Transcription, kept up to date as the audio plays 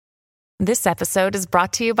This episode is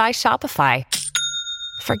brought to you by Shopify.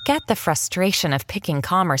 Forget the frustration of picking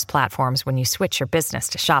commerce platforms when you switch your business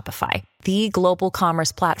to Shopify, the global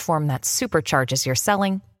commerce platform that supercharges your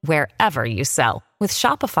selling wherever you sell. With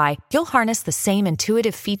Shopify, you'll harness the same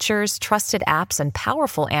intuitive features, trusted apps, and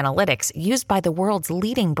powerful analytics used by the world's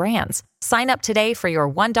leading brands. Sign up today for your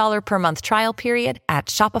 $1 per month trial period at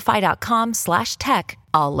shopify.com/tech,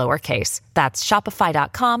 all lowercase. That's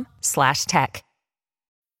shopify.com/tech.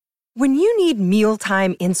 When you need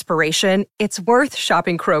mealtime inspiration, it's worth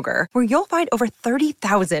shopping Kroger, where you'll find over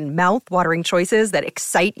 30,000 mouth-watering choices that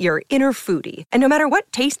excite your inner foodie. And no matter what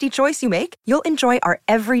tasty choice you make, you'll enjoy our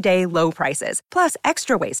everyday low prices, plus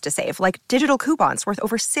extra ways to save, like digital coupons worth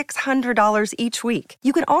over $600 each week.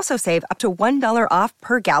 You can also save up to $1 off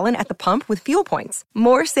per gallon at the pump with fuel points.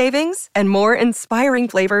 More savings and more inspiring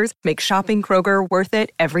flavors make shopping Kroger worth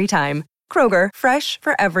it every time. Kroger, fresh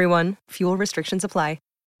for everyone. Fuel restrictions apply.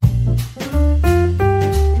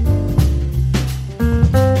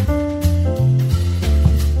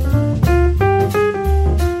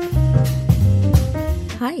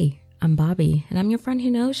 Hi, I'm Bobby, and I'm your friend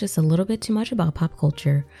who knows just a little bit too much about pop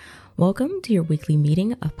culture. Welcome to your weekly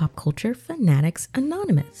meeting of Pop Culture Fanatics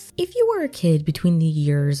Anonymous. If you were a kid between the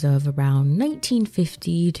years of around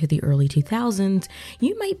 1950 to the early 2000s,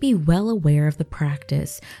 you might be well aware of the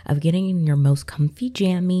practice of getting in your most comfy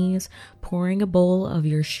jammies, pouring a bowl of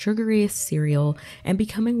your sugariest cereal, and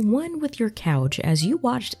becoming one with your couch as you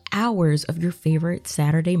watched hours of your favorite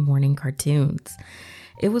Saturday morning cartoons.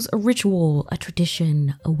 It was a ritual, a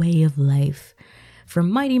tradition, a way of life.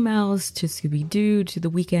 From Mighty Mouse to Scooby-Doo to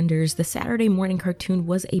The Weekenders, the Saturday morning cartoon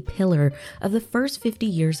was a pillar of the first 50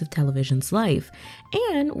 years of television's life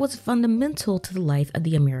and was fundamental to the life of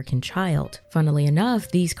the American child. Funnily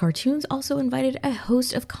enough, these cartoons also invited a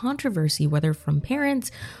host of controversy, whether from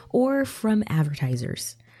parents or from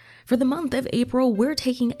advertisers. For the month of April, we're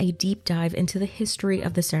taking a deep dive into the history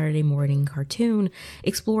of the Saturday morning cartoon,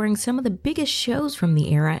 exploring some of the biggest shows from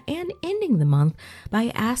the era, and ending the month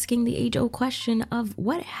by asking the age-old question of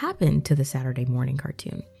what happened to the Saturday morning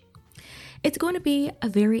cartoon. It's going to be a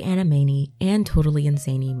very anime-y and totally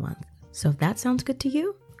insane-y month. So if that sounds good to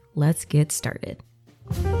you, let's get started.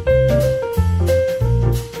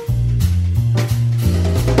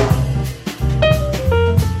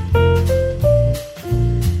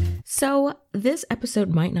 So this episode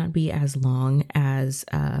might not be as long as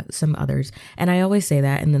some others, and I always say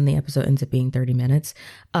that, and then the episode ends up being 30 minutes,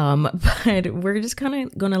 but we're just kind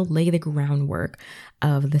of going to lay the groundwork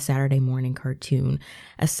of the Saturday morning cartoon,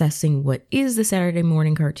 assessing what is the Saturday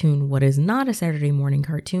morning cartoon, what is not a Saturday morning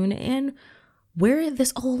cartoon, and where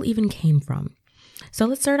this all even came from. So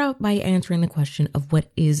let's start out by answering the question of what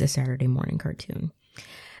is a Saturday morning cartoon.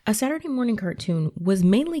 A Saturday morning cartoon was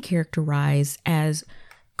mainly characterized as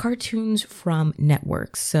cartoons from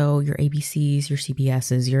networks, so your ABCs, your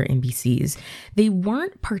CBSs, your NBCs. They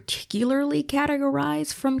weren't particularly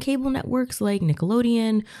categorized from cable networks like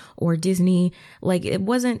Nickelodeon or Disney. Like, it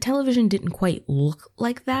wasn't, television didn't quite look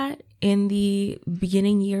like that in the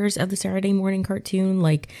beginning years of the Saturday morning cartoon.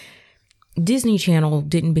 Like, Disney Channel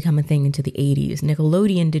didn't become a thing until the 80s.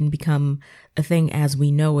 Nickelodeon didn't become a thing as we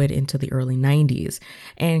know it until the early 90s.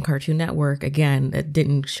 And Cartoon Network, again, it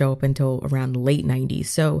didn't show up until around the late 90s.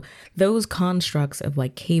 So those constructs of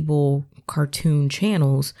like cable cartoon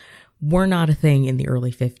channels were not a thing in the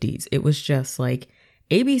early 50s. It was just like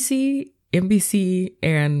ABC, NBC,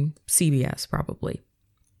 and CBS probably.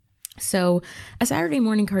 So a Saturday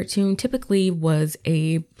morning cartoon typically was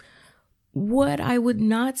what I would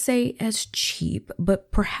not say as cheap,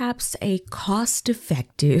 but perhaps a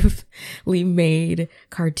cost-effectively made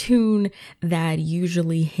cartoon that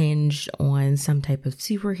usually hinged on some type of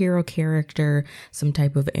superhero character, some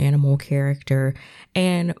type of animal character,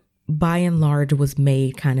 and by and large was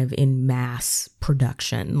made kind of in mass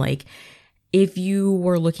production. Like, if you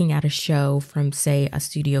were looking at a show from, say, a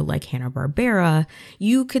studio like Hanna-Barbera,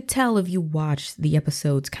 you could tell if you watched the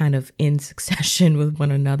episodes kind of in succession with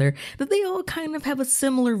one another that they all kind of have a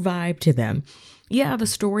similar vibe to them. Yeah, the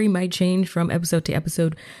story might change from episode to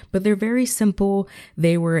episode, but they're very simple.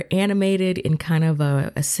 They were animated in kind of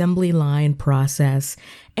a assembly line process,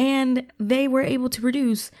 and they were able to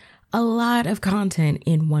produce a lot of content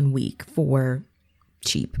in 1 week for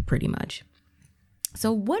cheap, pretty much.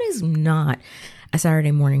 So what is not a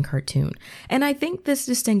Saturday morning cartoon? And I think this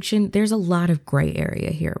distinction, there's a lot of gray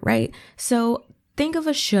area here, right? So think of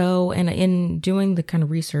a show, and in doing the kind of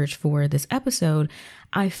research for this episode,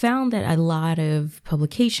 I found that a lot of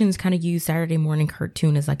publications kind of use Saturday morning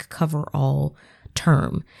cartoon as like a cover-all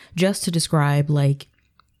term just to describe like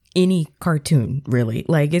any cartoon, really.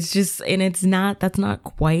 Like, it's just, and it's not, that's not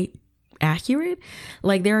quite accurate.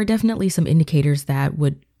 Like, there are definitely some indicators that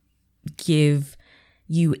would give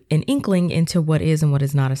you an inkling into what is and what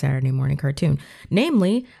is not a Saturday morning cartoon.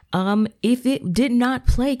 Namely, if it did not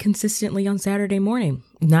play consistently on Saturday morning,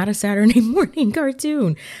 not a Saturday morning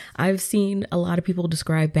cartoon. I've seen a lot of people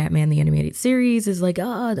describe Batman the Animated Series as like,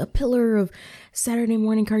 a pillar of Saturday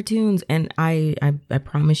morning cartoons. And I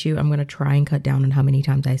promise you, I'm going to try and cut down on how many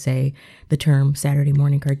times I say the term Saturday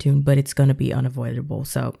morning cartoon, but it's going to be unavoidable.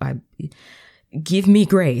 So give me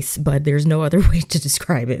grace, but there's no other way to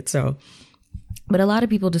describe it. But a lot of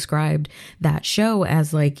people described that show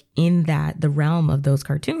as like in the realm of those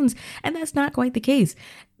cartoons, and that's not quite the case.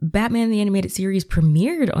 Batman the Animated Series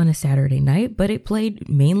premiered on a Saturday night, but it played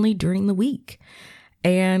mainly during the week.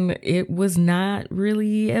 And it was not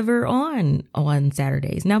really ever on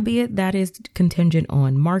Saturdays. Now, be it that is contingent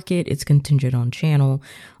on market, it's contingent on channel,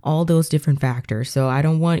 all those different factors. So I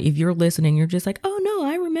don't want, if you're listening, you're just like, oh no,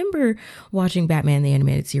 I remember watching Batman the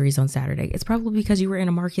Animated Series on Saturday. It's probably because you were in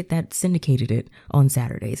a market that syndicated it on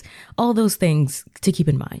Saturdays. All those things to keep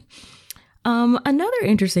in mind. Another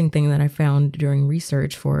interesting thing that I found during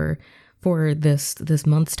research for this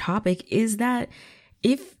month's topic is that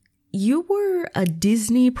if you were a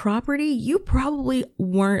Disney property, you probably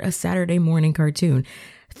weren't a Saturday morning cartoon.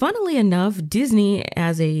 Funnily enough, Disney,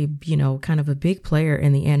 as a, kind of a big player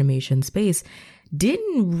in the animation space,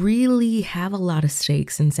 didn't really have a lot of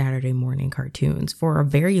stakes in Saturday morning cartoons for a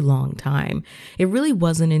very long time. It really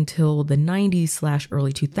wasn't until the 90s /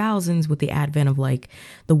 early 2000s with the advent of like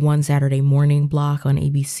the One Saturday Morning block on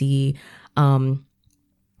ABC,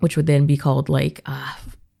 which would then be called like,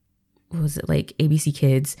 what was it, like ABC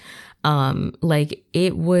Kids? Like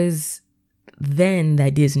it was then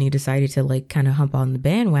that Disney decided to like kind of hump on the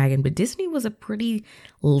bandwagon, but Disney was a pretty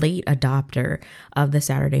late adopter of the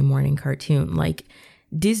Saturday morning cartoon. Like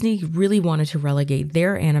Disney really wanted to relegate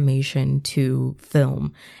their animation to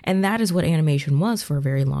film, and that is what animation was for a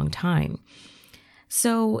very long time.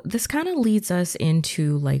 So this kind of leads us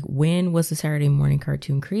into like, when was the Saturday morning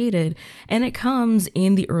cartoon created? And it comes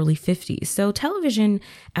in the early 50s. So television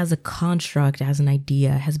as a construct, as an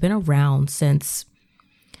idea, has been around since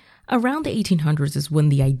around the 1800s is when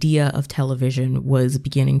the idea of television was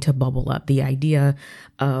beginning to bubble up. The idea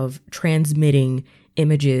of transmitting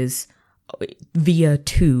images via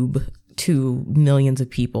tube to millions of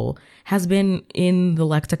people has been in the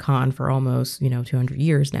lexicon for almost, 200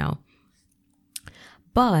 years now.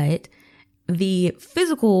 But the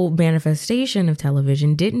physical manifestation of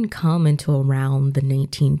television didn't come until around the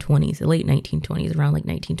 1920s, the late 1920s, around like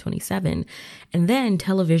 1927. And then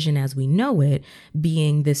television as we know it,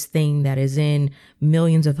 being this thing that is in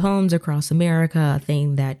millions of homes across America, a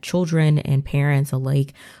thing that children and parents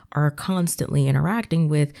alike are constantly interacting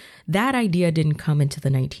with, that idea didn't come into the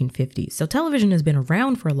 1950s. So television has been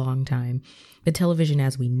around for a long time, but television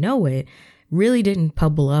as we know it really didn't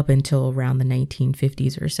bubble up until around the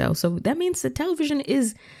 1950s or so. So that means that television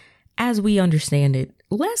is, as we understand it,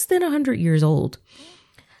 less than 100 years old,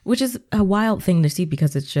 which is a wild thing to see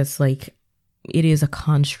because it's just like, it is a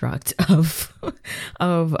construct of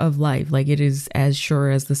life. Like it is as sure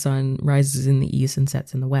as the sun rises in the east and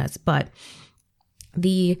sets in the west. But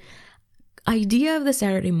the idea of the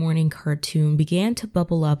Saturday morning cartoon began to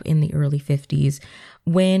bubble up in the early 50s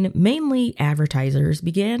when mainly advertisers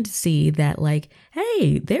began to see that like,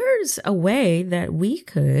 hey, there's a way that we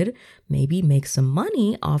could maybe make some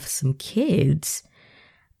money off some kids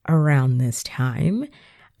around this time,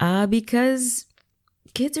 because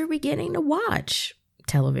kids are beginning to watch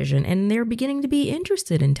television and they're beginning to be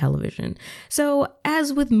interested in television. So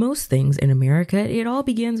as with most things in America, it all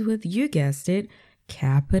begins with, you guessed it,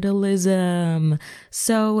 capitalism.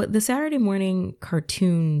 So the Saturday morning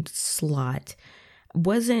cartoon slot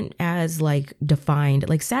wasn't as like defined,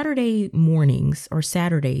 like Saturday mornings or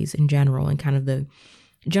Saturdays in general, and kind of the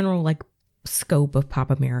general like scope of pop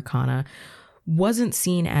Americana wasn't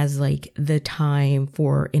seen as like the time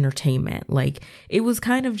for entertainment. Like it was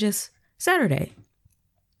kind of just Saturday.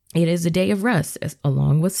 It is a day of rest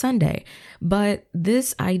along with Sunday. But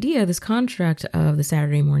this idea, this construct of the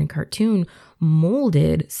Saturday morning cartoon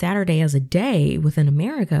molded Saturday as a day within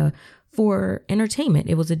America for entertainment.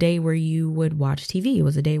 It was a day where you would watch TV. It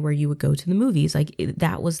was a day where you would go to the movies.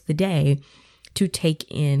 That was the day to take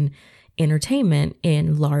in entertainment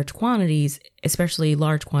in large quantities, especially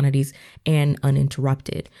large quantities and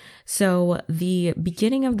uninterrupted. So the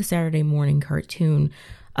beginning of the Saturday morning cartoon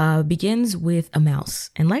begins with a mouse.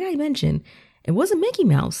 And like I mentioned, it wasn't Mickey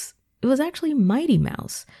Mouse. It was actually Mighty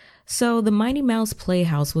Mouse. So the Mighty Mouse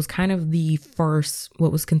Playhouse was kind of the first,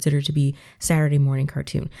 what was considered to be Saturday morning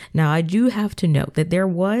cartoon. Now, I do have to note that there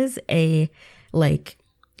was a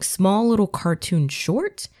small little cartoon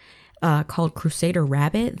short called Crusader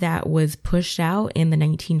Rabbit that was pushed out in the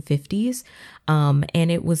 1950s.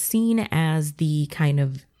 And it was seen as the kind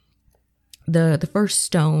of the first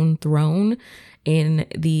stone thrown in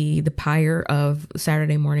the pyre of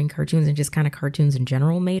Saturday morning cartoons and just kind of cartoons in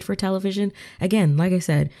general made for television. Again, like I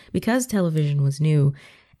said, because television was new,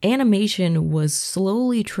 animation was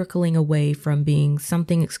slowly trickling away from being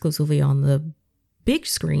something exclusively on the big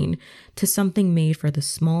screen to something made for the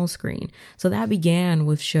small screen. So that began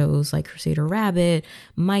with shows like Crusader Rabbit,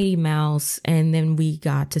 Mighty Mouse, and then we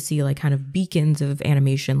got to see like kind of beacons of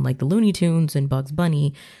animation like the Looney Tunes and Bugs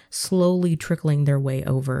Bunny slowly trickling their way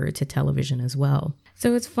over to television as well.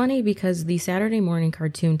 So it's funny because the Saturday morning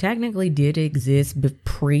cartoon technically did exist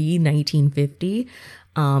pre-1950.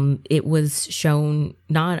 It was shown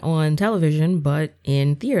not on television, but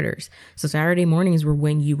in theaters. So Saturday mornings were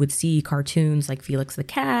when you would see cartoons like Felix the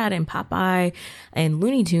Cat and Popeye and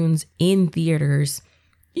Looney Tunes in theaters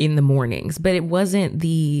in the mornings, but it wasn't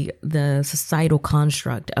the societal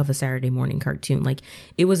construct of a Saturday morning cartoon. Like,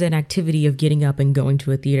 it was an activity of getting up and going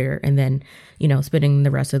to a theater and then, spending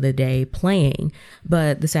the rest of the day playing.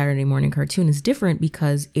 But the Saturday morning cartoon is different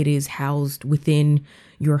because it is housed within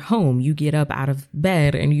your home. You get up out of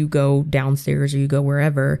bed and you go downstairs or you go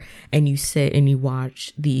wherever and you sit and you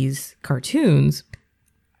watch these cartoons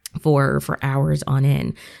for hours on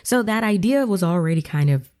end. So that idea was already kind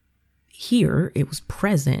of here, it was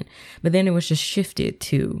present, but then it was just shifted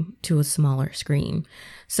to a smaller screen.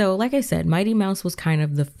 So like I said, Mighty Mouse was kind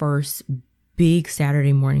of the first big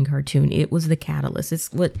Saturday morning cartoon. It was the catalyst.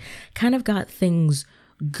 It's what kind of got things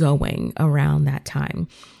going around that time.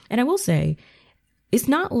 And I will say, it's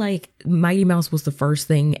not like Mighty Mouse was the first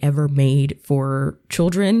thing ever made for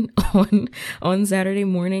children on Saturday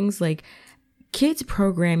mornings. Like, kids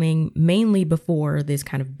programming, mainly before this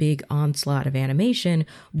kind of big onslaught of animation,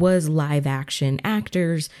 was live action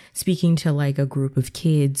actors speaking to like a group of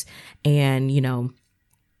kids and,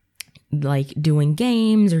 like doing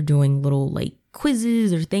games or doing little like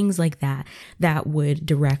quizzes or things like that would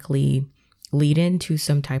directly lead into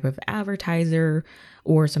some type of advertiser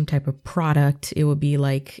or some type of product. It would be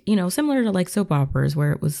like, similar to like soap operas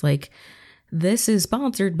where it was like, this is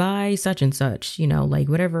sponsored by such and such, like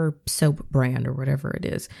whatever soap brand or whatever it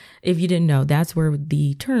is. If you didn't know, that's where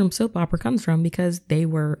the term soap opera comes from, because they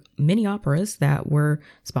were mini operas that were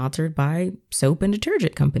sponsored by soap and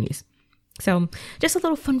detergent companies. So just a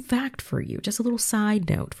little fun fact for you, just a little side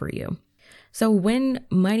note for you. So when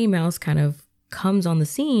Mighty Mouse kind of comes on the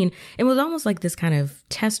scene, it was almost like this kind of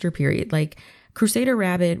tester period. Like, Crusader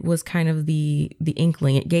Rabbit was kind of the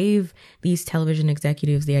inkling. It gave these television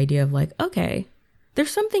executives the idea of like, okay, there's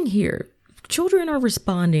something here. Children are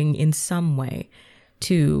responding in some way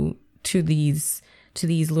to these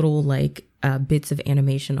little like bits of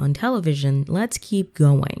animation on television. Let's keep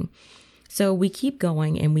going. So we keep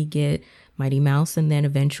going and we get Mighty Mouse, and then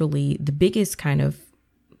eventually the biggest kind of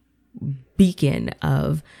beacon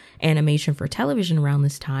of animation for television around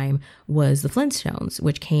this time was the Flintstones,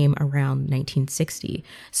 which came around 1960.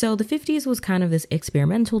 So the 50s was kind of this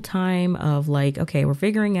experimental time of like, okay, we're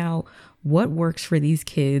figuring out what works for these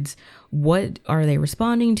kids. What are they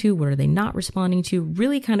responding to? What are they not responding to?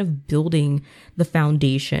 Really kind of building the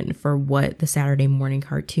foundation for what the Saturday morning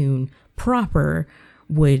cartoon proper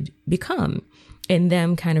would become. And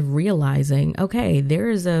them kind of realizing, okay, there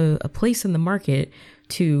is a place in the market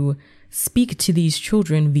to speak to these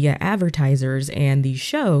children via advertisers and these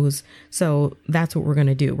shows. So that's what we're going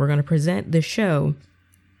to do. We're going to present the show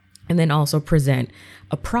and then also present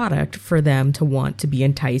a product for them to want to be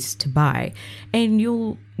enticed to buy. And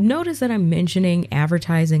you'll notice that I'm mentioning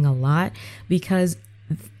advertising a lot because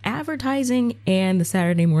advertising and the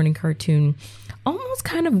Saturday morning cartoon almost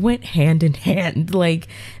kind of went hand in hand. Like,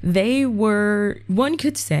 they were, one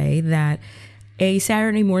could say that a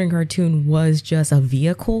Saturday morning cartoon was just a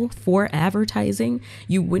vehicle for advertising.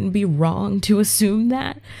 You wouldn't be wrong to assume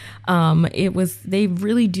that. They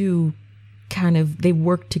really do they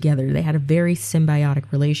work together. They had a very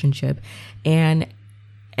symbiotic relationship. And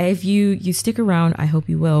if you stick around, I hope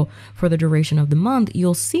you will, for the duration of the month,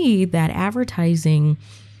 you'll see that advertising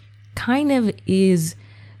kind of is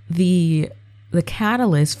the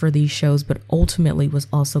catalyst for these shows, but ultimately was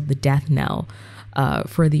also the death knell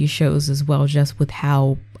for these shows as well, just with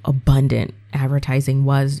how abundant advertising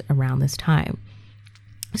was around this time.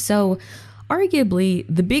 So arguably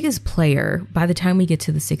the biggest player by the time we get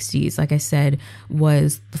to the 60s, like I said,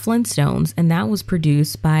 was the Flintstones, and that was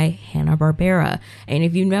produced by Hanna-Barbera. And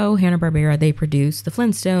if you know Hanna-Barbera, they produced the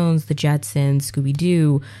Flintstones, the Jetsons,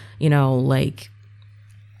 Scooby-Doo, like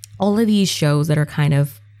all of these shows that are kind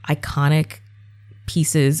of iconic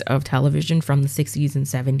pieces of television from the 60s and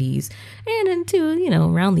 70s and into,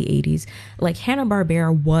 around the 80s. Like,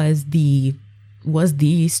 Hanna-Barbera was the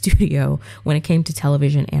studio when it came to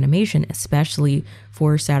television animation, especially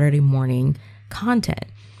for Saturday morning content.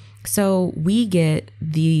 So we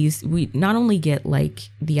not only get like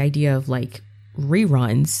the idea of like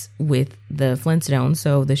reruns with the Flintstones,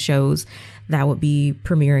 so the shows that would be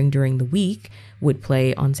premiering during the week would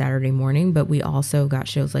play on Saturday morning, but we also got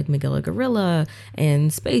shows like Magilla Gorilla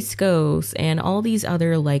and Space Ghost and all these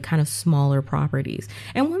other like kind of smaller properties.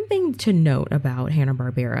 And one thing to note about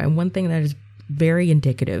Hanna-Barbera, and one thing that is very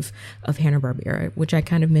indicative of Hanna-Barbera, which I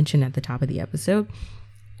kind of mentioned at the top of the episode,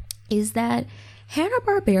 is that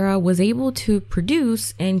Hanna-Barbera was able to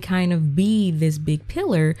produce and kind of be this big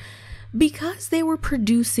pillar because they were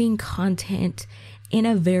producing content in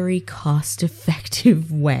a very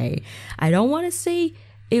cost-effective way. I don't want to say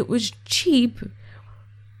it was cheap,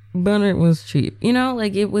 but it was cheap.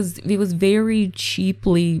 Like it was very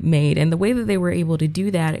cheaply made. And the way that they were able to do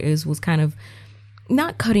that was kind of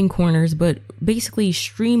not cutting corners, but basically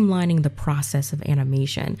streamlining the process of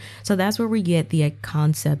animation. So that's where we get the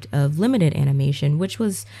concept of limited animation, which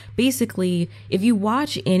was basically, if you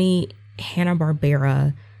watch any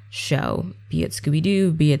Hanna-Barbera show, be it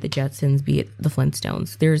Scooby-Doo, be it the Jetsons, be it the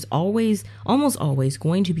Flintstones, there's almost always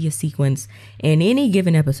going to be a sequence in any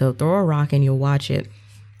given episode, throw a rock and you'll watch it,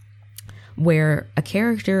 where a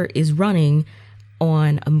character is running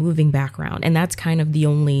on a moving background. And that's kind of the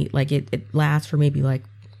only, like, it lasts for maybe like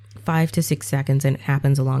 5 to 6 seconds, and it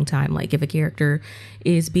happens a long time. Like if a character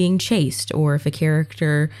is being chased, or if a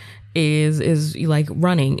character is like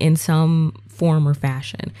running in some form or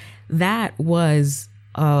fashion. That was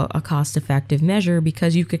a cost-effective measure,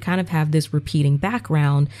 because you could kind of have this repeating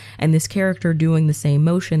background and this character doing the same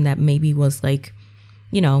motion that maybe was like,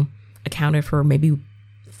 accounted for maybe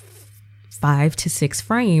 5 to 6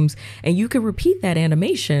 frames, and you could repeat that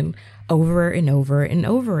animation over and over and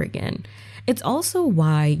over again. It's also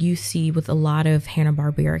why you see with a lot of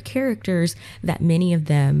Hanna-Barbera characters that many of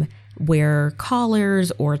them wear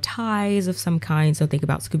collars or ties of some kind. So think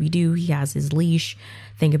about Scooby-Doo, he has his leash.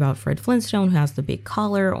 Think about Fred Flintstone, who has the big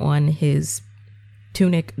collar on his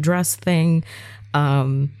tunic dress thing.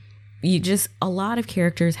 A lot of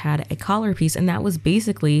characters had a collar piece, and that was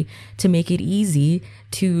basically to make it easy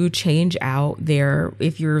to change out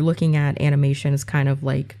if you're looking at animation as kind of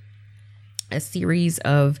like a series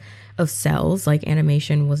of cells, like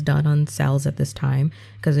animation was done on cells at this time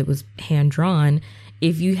because it was hand drawn.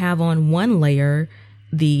 If you have on one layer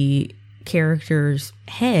the character's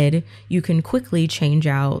head, you can quickly change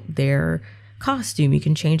out their costume. You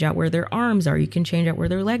can change out where their arms are. You can change out where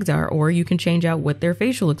their legs are, or you can change out what their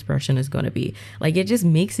facial expression is going to be. Like, it just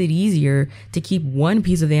makes it easier to keep one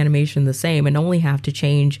piece of the animation the same and only have to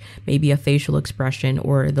change maybe a facial expression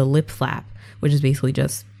or the lip flap, which is basically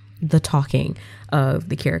just the talking of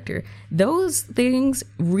the character. Those things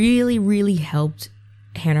really, really helped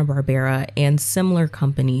Hanna-Barbera and similar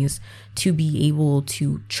companies to be able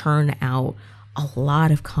to churn out a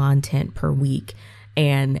lot of content per week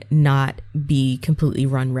and not be completely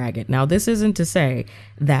run ragged. Now, this isn't to say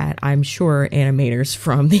that I'm sure animators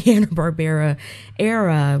from the Hanna-Barbera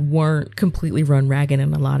era weren't completely run ragged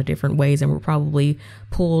in a lot of different ways and were probably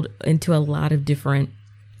pulled into a lot of different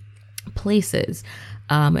places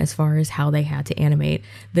as far as how they had to animate.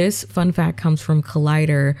 This fun fact comes from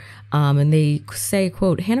Collider, and they say,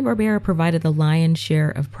 quote, Hanna-Barbera provided the lion's share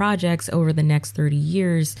of projects over the next 30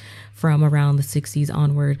 years from around the 60s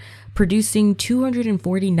onward, producing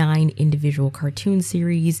 249 individual cartoon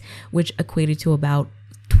series, which equated to about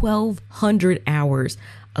 1,200 hours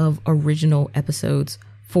of original episodes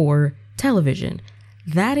for television.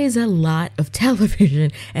 That is a lot of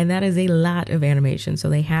television, and that is a lot of animation. So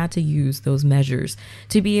they had to use those measures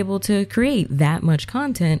to be able to create that much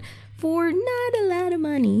content for not a lot of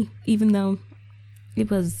money, even though it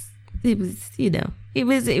was cheap. It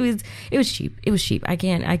was cheap. I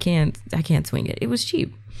can't swing it. It was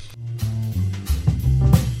cheap.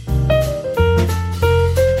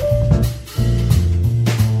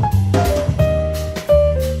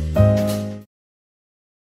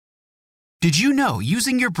 Did you know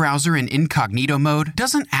using your browser in incognito mode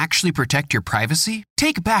doesn't actually protect your privacy?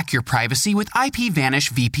 Take back your privacy with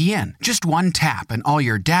IPVanish VPN. Just one tap and all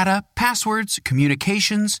your data, passwords,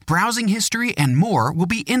 communications, browsing history, and more will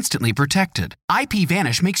be instantly protected.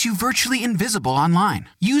 IPVanish makes you virtually invisible online.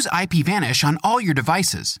 Use IPVanish on all your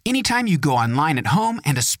devices, anytime you go online at home,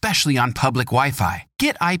 and especially on public Wi-Fi.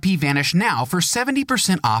 Get IPVanish now for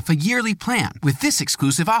 70% off a yearly plan with this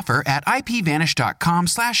exclusive offer at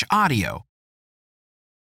IPVanish.com/audio.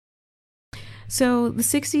 So the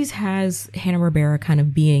 60s has Hanna-Barbera kind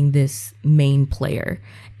of being this main player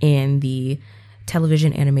in the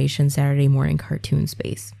television animation Saturday morning cartoon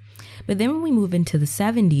space. But then when we move into the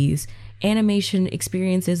 70s, animation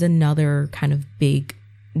experiences another kind of big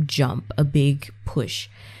jump, a big push.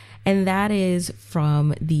 And that is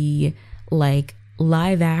from the like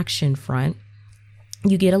live action front.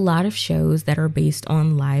 You get a lot of shows that are based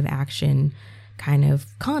on live action kind of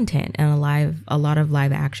content and a lot of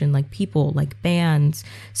live action like people, like bands.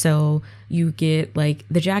 So you get like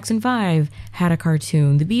the Jackson 5 had a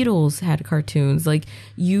cartoon, the Beatles had cartoons. Like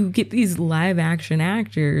you get these live action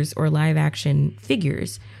actors or live action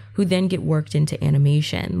figures who then get worked into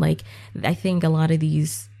animation. Like I think a lot of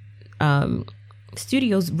these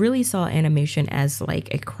studios really saw animation as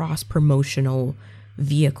like a cross promotional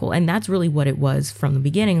vehicle, and that's really what it was from the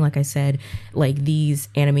beginning. Like I said, like these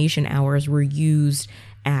animation hours were used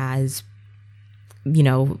as, you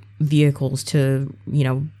know, vehicles to, you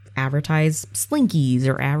know, advertise Slinkies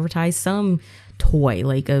or advertise some toy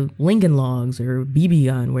like a Lincoln Logs or BB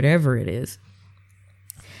gun, whatever it is.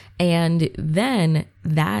 And then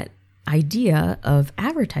that idea of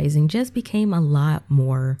advertising just became a lot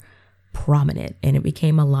more prominent, and it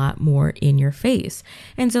became a lot more in your face.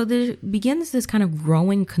 And so there begins this kind of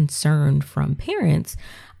growing concern from parents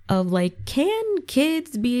of like, can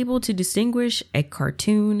kids be able to distinguish a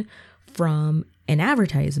cartoon from an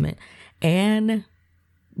advertisement? And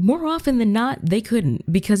more often than not, they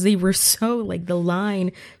couldn't, because they were so like the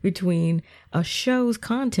line between a show's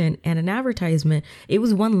content and an advertisement, it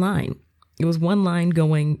was one line. It was one line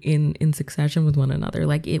going in succession with one another.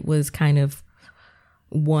 Like it was kind of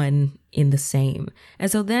one in the same.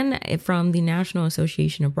 And so then from the National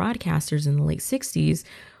Association of Broadcasters in the late 60s,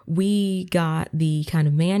 we got the kind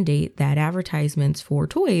of mandate that advertisements for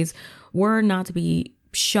toys were not to be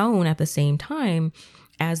shown at the same time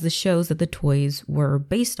as the shows that the toys were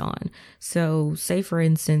based on. So say, for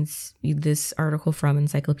instance, this article from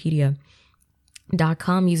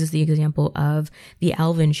encyclopedia.com uses the example of the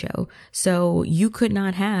Alvin show. So you could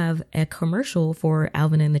not have a commercial for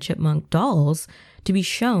Alvin and the Chipmunk dolls to be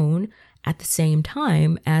shown at the same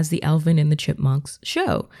time as the Alvin and the Chipmunks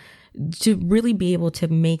show, to really be able to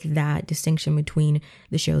make that distinction between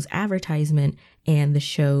the show's advertisement and the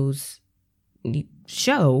show's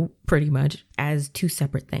show pretty much as two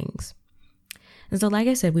separate things. And so, like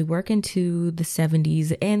I said, we work into the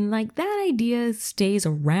 70s, and like that idea stays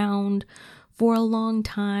around for a long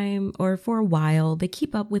time, or for a while. They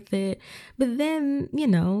keep up with it. But then, you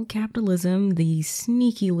know, capitalism, the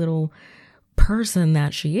sneaky little person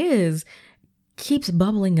that she is, keeps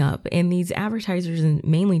bubbling up, and these advertisers and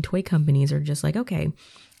mainly toy companies are just like, okay,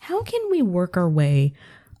 how can we work our way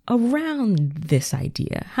around this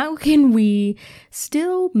idea? How can we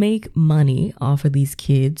still make money off of these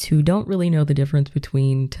kids who don't really know the difference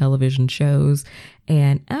between television shows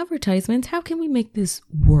and advertisements? How can we make this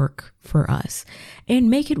work for us?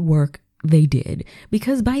 And make it work they did,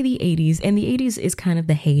 because by the 80s, and the 80s is kind of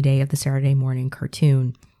the heyday of the Saturday morning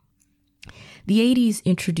cartoon, the 80s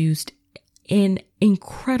introduced an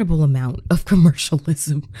incredible amount of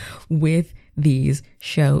commercialism with these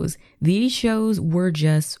shows. These shows were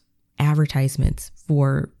just advertisements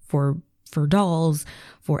for dolls,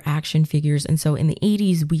 for action figures. And so in the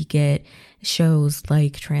 80s, we get shows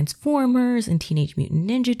like Transformers and Teenage Mutant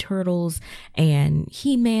Ninja Turtles and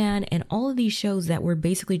He-Man, and all of these shows that were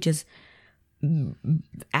basically just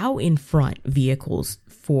out in front vehicles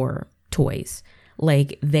for toys.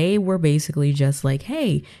 Like they were basically just like,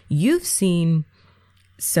 hey, you've seen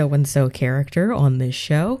so-and-so character on this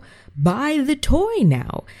show, buy the toy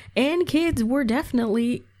now. And kids were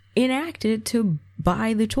definitely enacted to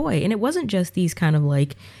buy the toy. And it wasn't just these kind of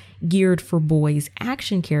like geared for boys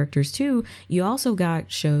action characters too. You also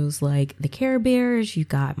got shows like the Care Bears, you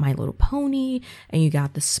got My Little Pony, and you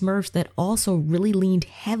got the Smurfs that also really leaned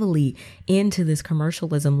heavily into this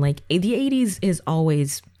commercialism. Like the 80s is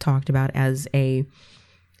always talked about as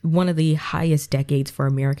one of the highest decades for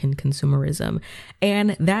American consumerism.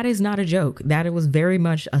 And that is not a joke. That was very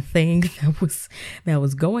much a thing that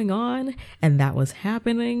was going on, and that was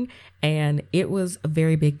happening, and it was a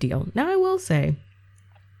very big deal. Now I will say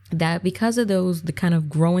that because of the kind of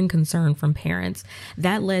growing concern from parents,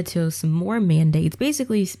 that led to some more mandates,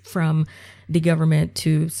 basically from the government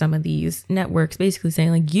to some of these networks, basically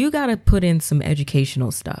saying like, you got to put in some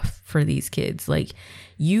educational stuff for these kids. Like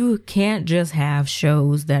you can't just have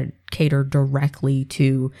shows that cater directly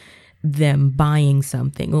to them buying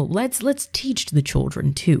something. Well, let's teach the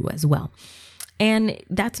children too as well. And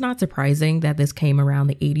that's not surprising that this came around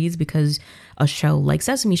the 80s, because a show like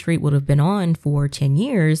Sesame Street would have been on for 10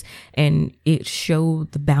 years and it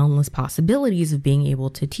showed the boundless possibilities of being able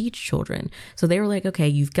to teach children. So they were like, okay,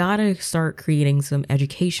 you've got to start creating some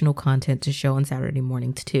educational content to show on Saturday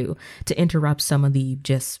mornings too, to interrupt some of the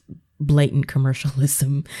just blatant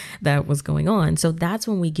commercialism that was going on. So that's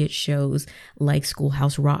when we get shows like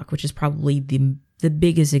Schoolhouse Rock, which is probably the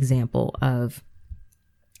biggest example of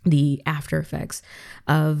the after effects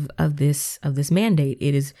of this mandate.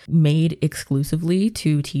 It is made exclusively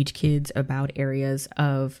to teach kids about areas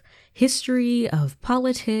of history, of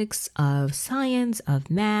politics, of science, of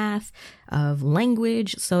math, of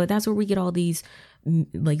language. So that's where we get all these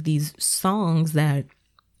songs that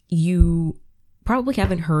you probably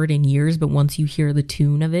haven't heard in years, but once you hear the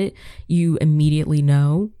tune of it, you immediately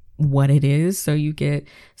know what it is. So you get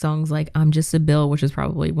songs like I'm Just a Bill, which is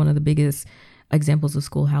probably one of the biggest examples of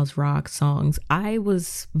Schoolhouse Rock songs. I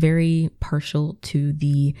was very partial to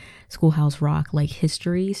the Schoolhouse Rock like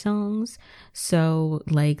history songs. So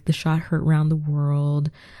like The Shot Heard Round the World,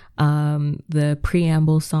 the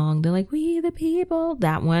preamble song, they're like, We the People,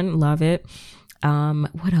 that one, love it.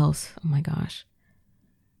 What else? Oh my gosh.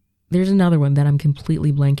 There's another one that I'm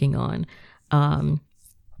completely blanking on.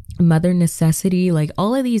 Mother Necessity, like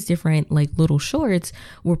all of these different like little shorts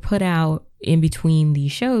were put out in between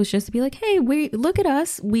these shows just to be like, hey, look at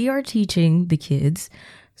us. We are teaching the kids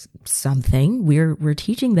something. We're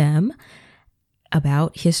teaching them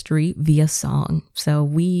about history via song. So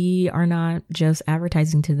we are not just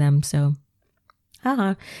advertising to them. So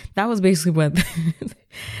that was basically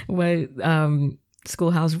what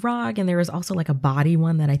Schoolhouse Rock. And there was also like a body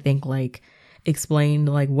one that I think like explained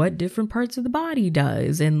like what different parts of the body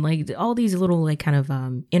does, and like all these little like kind of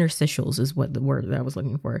interstitials is what the word that I was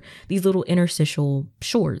looking for. These little interstitial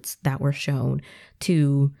shorts that were shown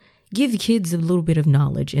to give kids a little bit of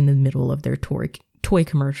knowledge in the middle of their toy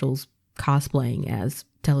commercials cosplaying as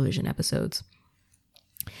television episodes.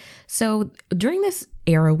 So during this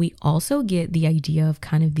era, we also get the idea of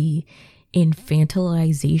kind of the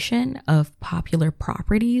infantilization of popular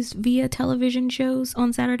properties via television shows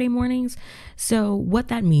on Saturday mornings. So what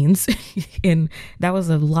that means, and that was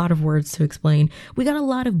a lot of words to explain, we got a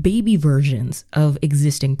lot of baby versions of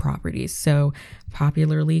existing properties. So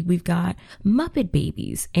popularly, we've got Muppet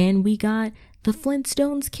Babies, and we got the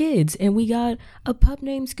Flintstones Kids, and we got a pup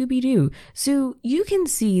named Scooby-Doo. So you can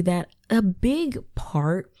see that a big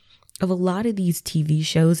part of a lot of these TV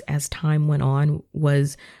shows as time went on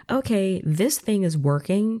was, okay, this thing is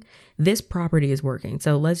working, this property is working.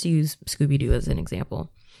 So let's use Scooby-Doo as an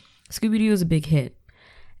example. Scooby-Doo is a big hit.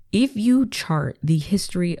 If you chart the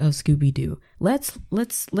history of Scooby-Doo, let's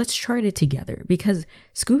chart it together, because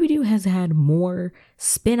Scooby-Doo has had more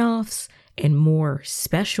spin-offs and more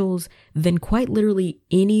specials than quite literally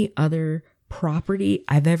any other property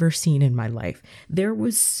I've ever seen in my life. There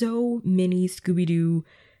was so many Scooby-Doo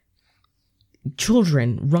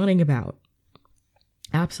children running about.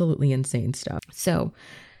 Absolutely insane stuff. So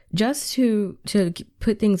just to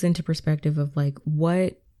put things into perspective of like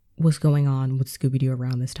what was going on with Scooby-Doo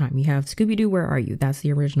around this time. You have Scooby-Doo, Where Are You? That's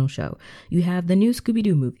the original show. You have the new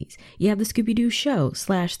Scooby-Doo movies. You have the Scooby-Doo show / the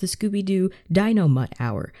Scooby-Doo Dino Mutt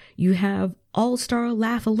Hour. You have All-Star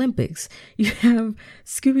Laugh Olympics. You have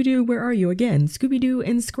Scooby-Doo, Where Are You? Again, Scooby-Doo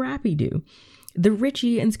and Scrappy-Doo. The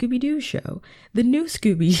Richie and Scooby-Doo show, the new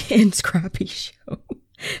Scooby and Scrappy show,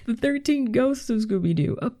 the 13 Ghosts of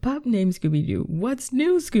Scooby-Doo, a pup named Scooby-Doo, What's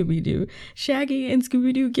New Scooby-Doo, Shaggy and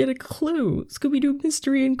Scooby-Doo Get a Clue, Scooby-Doo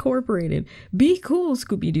Mystery Incorporated, Be Cool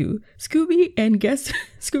Scooby-Doo, Scooby-Doo and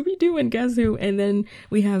Guess Who, and then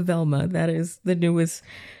we have Velma. That is the newest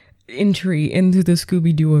entry into the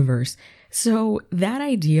Scooby-Dooiverse. So that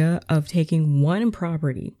idea of taking one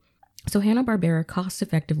property, so Hanna-Barbera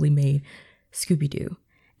cost-effectively made Scooby-Doo.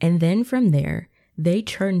 And then from there, they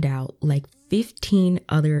churned out like 15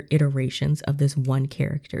 other iterations of this one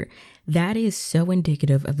character. That is so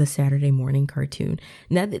indicative of the Saturday morning cartoon.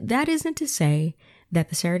 Now, that isn't to say that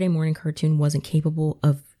the Saturday morning cartoon wasn't capable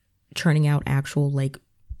of churning out actual like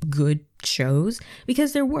good shows,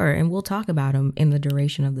 because there were, and we'll talk about them in the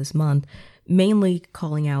duration of this month, mainly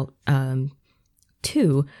calling out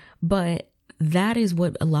two, but that is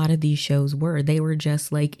what a lot of these shows were. They were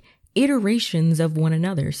just like iterations of one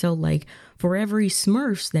another. So like for every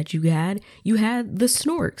Smurfs that you had the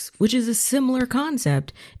Snorks, which is a similar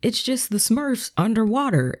concept. It's just the Smurfs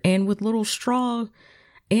underwater and with little straw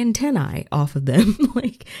antennae off of them.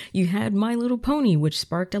 Like you had My Little Pony, which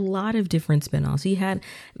sparked a lot of different spinoffs. You had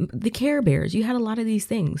the Care Bears. You had a lot of these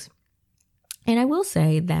things. And I will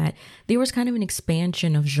say that there was kind of an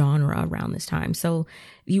expansion of genre around this time. So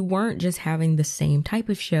you weren't just having the same type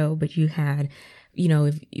of show, but you had, you know,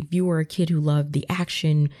 if you were a kid who loved the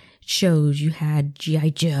action shows, you had G.I.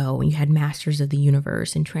 Joe and you had Masters of the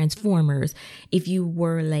Universe and Transformers. If you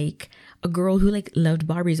were like a girl who like loved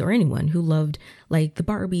Barbies, or anyone who loved like the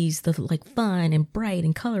Barbies, the like fun and bright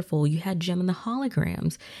and colorful, you had Jem and the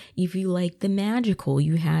Holograms. If you liked the magical,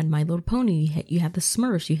 you had My Little Pony, you had the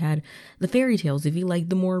Smurfs, you had the fairy tales. If you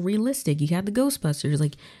liked the more realistic, you had the Ghostbusters.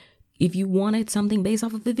 Like if you wanted something based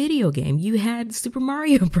off of a video game, you had Super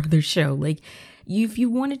Mario Brothers show. Like if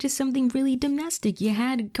you wanted just something really domestic, you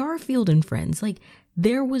had Garfield and Friends. Like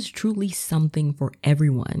there was truly something for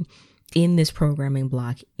everyone in this programming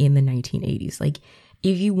block in the 1980s. Like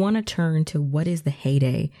if you want to turn to what is the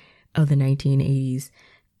heyday of the 1980s,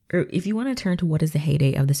 or if you want to turn to what is the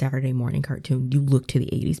heyday of the Saturday morning cartoon, you look to the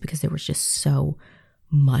 80s, because there was just so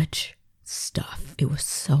much stuff. It was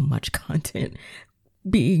so much content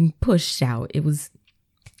being pushed out. It was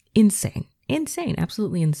insane,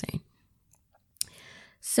 absolutely insane.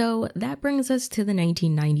 So that brings us to the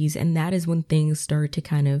 1990s, and that is when things start to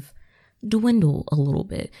kind of dwindle a little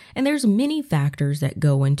bit. And there's many factors that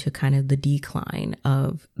go into kind of the decline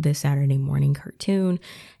of the Saturday morning cartoon.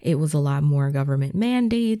 It was a lot more government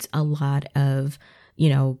mandates, a lot of, you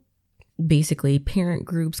know, basically parent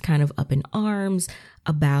groups kind of up in arms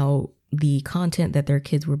about the content that their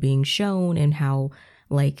kids were being shown, and how,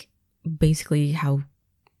 like, basically how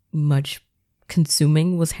much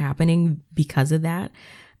consuming was happening because of that.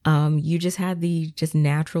 You just had the just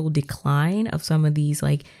natural decline of some of these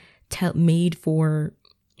like made for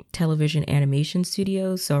television animation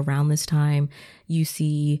studios. So around this time, you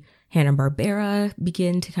see Hanna-Barbera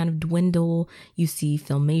begin to kind of dwindle. You see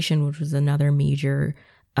Filmation, which was another major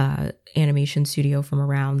animation studio from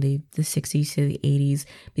around the 60s to the 80s,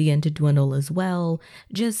 begin to dwindle as well.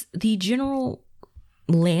 Just the general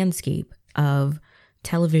landscape of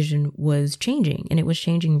television was changing, and it was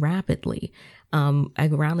changing rapidly.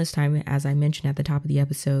 Around this time, as I mentioned at the top of the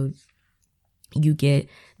episode, you get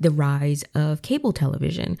the rise of cable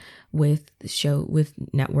television with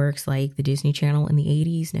networks like the Disney Channel in the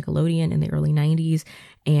 80s, Nickelodeon in the early 90s,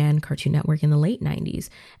 and Cartoon Network in the late 90s.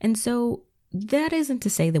 And so that isn't to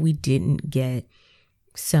say that we didn't get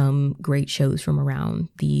some great shows from around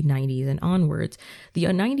the 90s and onwards. The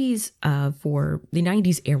 90s the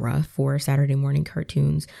 90s era for Saturday morning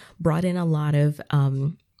cartoons brought in a lot of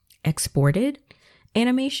exported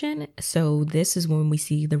animation. So this is when we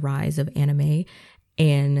see the rise of anime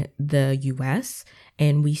in the US,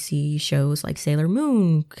 and we see shows like Sailor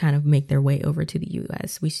Moon kind of make their way over to the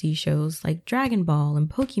US. We see shows like Dragon Ball and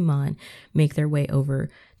Pokemon make their way over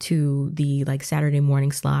to the like Saturday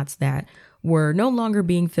morning slots that were no longer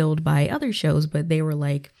being filled by other shows, but they were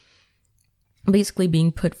like basically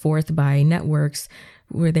being put forth by networks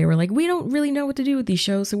where they were like, we don't really know what to do with these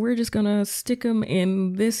shows, so we're just gonna stick them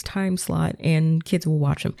in this time slot and kids will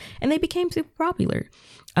watch them. And they became super popular.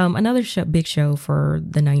 Another big show for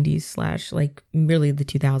the 90s / like really the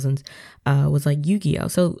 2000s was like Yu-Gi-Oh!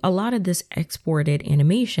 So a lot of this exported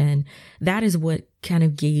animation, that is what kind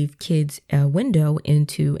of gave kids a window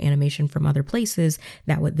into animation from other places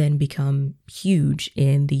that would then become huge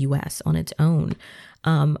in the US on its own.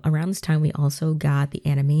 Around this time, we also got the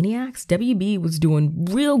Animaniacs. WB was doing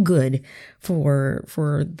real good for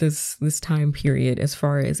this time period as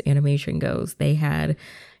far as animation goes. They had,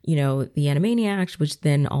 you know, the Animaniacs, which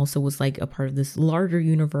then also was like a part of this larger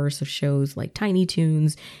universe of shows like Tiny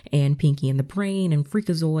Toons and Pinky and the Brain and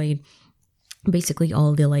Freakazoid. Basically all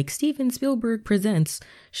of the like Steven Spielberg Presents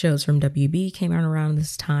shows from WB came out around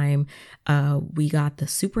this time. We got the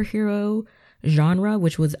superhero genre,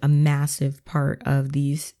 which was a massive part of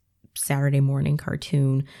these Saturday morning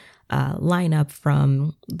cartoon lineup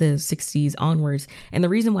from the 60s onwards. And the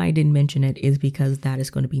reason why I didn't mention it is because that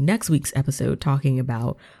is going to be next week's episode, talking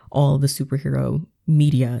about all the superhero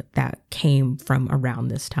media that came from around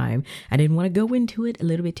this time. I didn't want to go into it a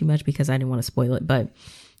little bit too much because I didn't want to spoil it, but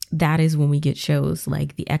that is when we get shows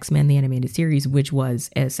like the X-Men, the animated series, which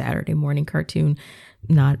was a Saturday morning cartoon,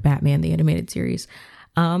 not Batman, the animated series.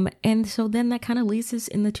 And so then that kind of leads us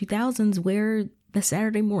in the 2000s, where the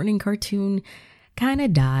Saturday morning cartoon kind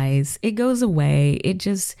of dies. It goes away. It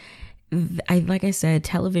just, like I said,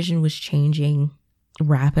 television was changing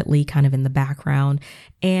rapidly kind of in the background,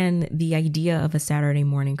 and the idea of a Saturday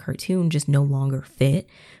morning cartoon just no longer fit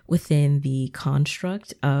within the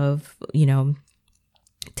construct of, you know,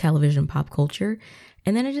 television pop culture.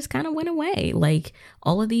 And then it just kind of went away. Like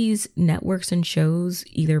all of these networks and shows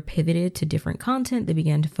either pivoted to different content. They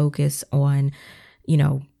began to focus on, you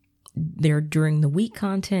know, their during the week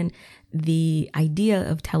content. The idea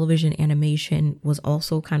of television animation was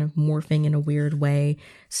also kind of morphing in a weird way.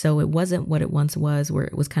 So it wasn't what it once was, where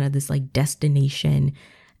it was kind of this like destination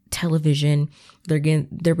television.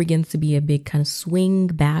 There begins to be a big kind of swing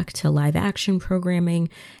back to live action programming.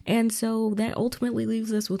 And so that ultimately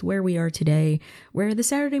leaves us with where we are today, where the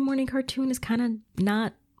Saturday morning cartoon is kind of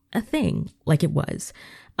not a thing like it was.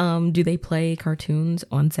 Do they play cartoons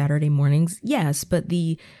on Saturday mornings? Yes, but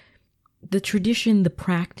the tradition, the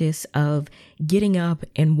practice of getting up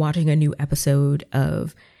and watching a new episode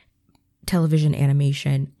of television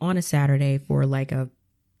animation on a Saturday for like a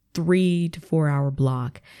 3 to 4 hour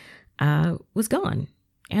block was gone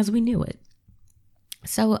as we knew it.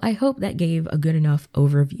 So I hope that gave a good enough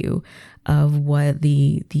overview of what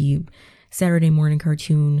the Saturday morning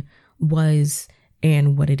cartoon was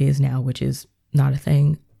and what it is now, which is not a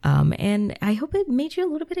thing. And I hope it made you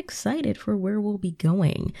a little bit excited for where we'll be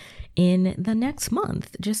going in the next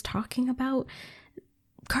month, just talking about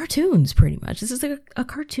cartoons pretty much. This is a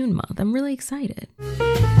cartoon month. I'm really excited.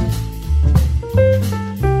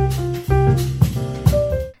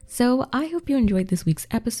 So I hope you enjoyed this week's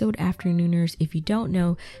episode, Afternooners. If you don't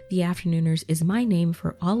know, the Afternooners is my name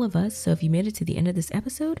for all of us. So if you made it to the end of this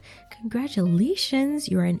episode, congratulations,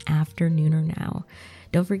 you're an Afternooner now.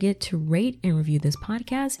 Don't forget to rate and review this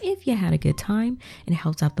podcast if you had a good time and it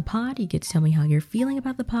helps out the pod. You get to tell me how you're feeling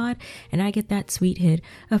about the pod, and I get that sweet hit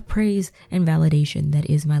of praise and validation that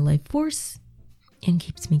is my life force and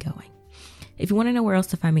keeps me going. If you want to know where else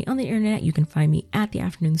to find me on the internet, you can find me at The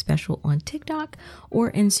Afternoon Special on TikTok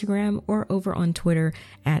or Instagram, or over on Twitter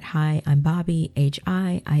at Hi, I'm Bobby,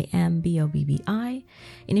 HIIMBOBBI.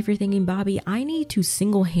 And if you're thinking, Bobby, I need to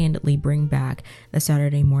single-handedly bring back the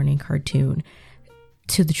Saturday morning cartoon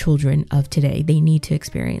to the children of today. They need to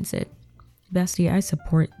experience it. Bestie, I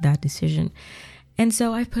support that decision. And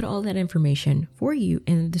so I've put all that information for you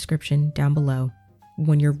in the description down below.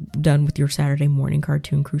 When you're done with your Saturday morning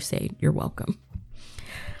cartoon crusade, you're welcome.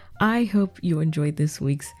 I hope you enjoyed this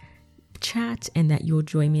week's chat and that you'll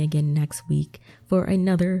join me again next week for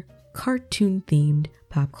another cartoon-themed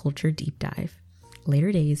pop culture deep dive.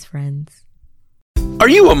 Later days, friends. Are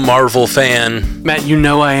you a Marvel fan? Matt, you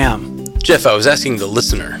know I am. Jeff, I was asking the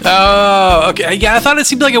listener. Oh, okay. Yeah, I thought it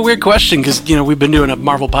seemed like a weird question because, we've been doing a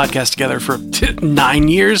Marvel podcast together for 9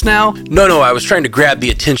 years now. No, I was trying to grab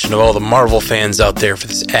the attention of all the Marvel fans out there for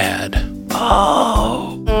this ad.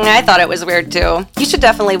 Oh. I thought it was weird too. You should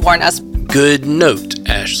definitely warn us. Good note,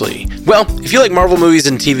 Ashley. Well, if you like Marvel movies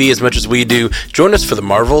and TV as much as we do, join us for the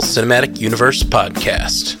Marvel Cinematic Universe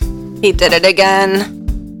podcast. He did it again.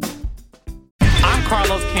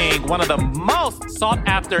 Carlos King, one of the most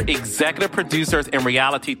sought-after executive producers in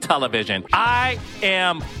reality television. I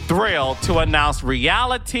am thrilled to announce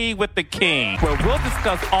Reality with the King, where we'll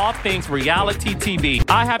discuss all things reality TV.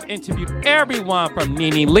 I have interviewed everyone from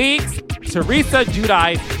Nene Leakes, Teresa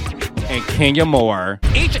Giudice, and Kenya Moore.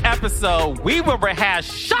 Each episode, we will rehash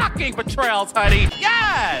shocking portrayals, honey.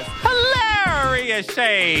 Yes! Hilarious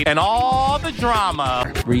shade and all the drama.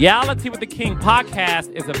 Reality with the King podcast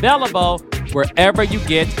is available wherever you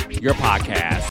get your podcast.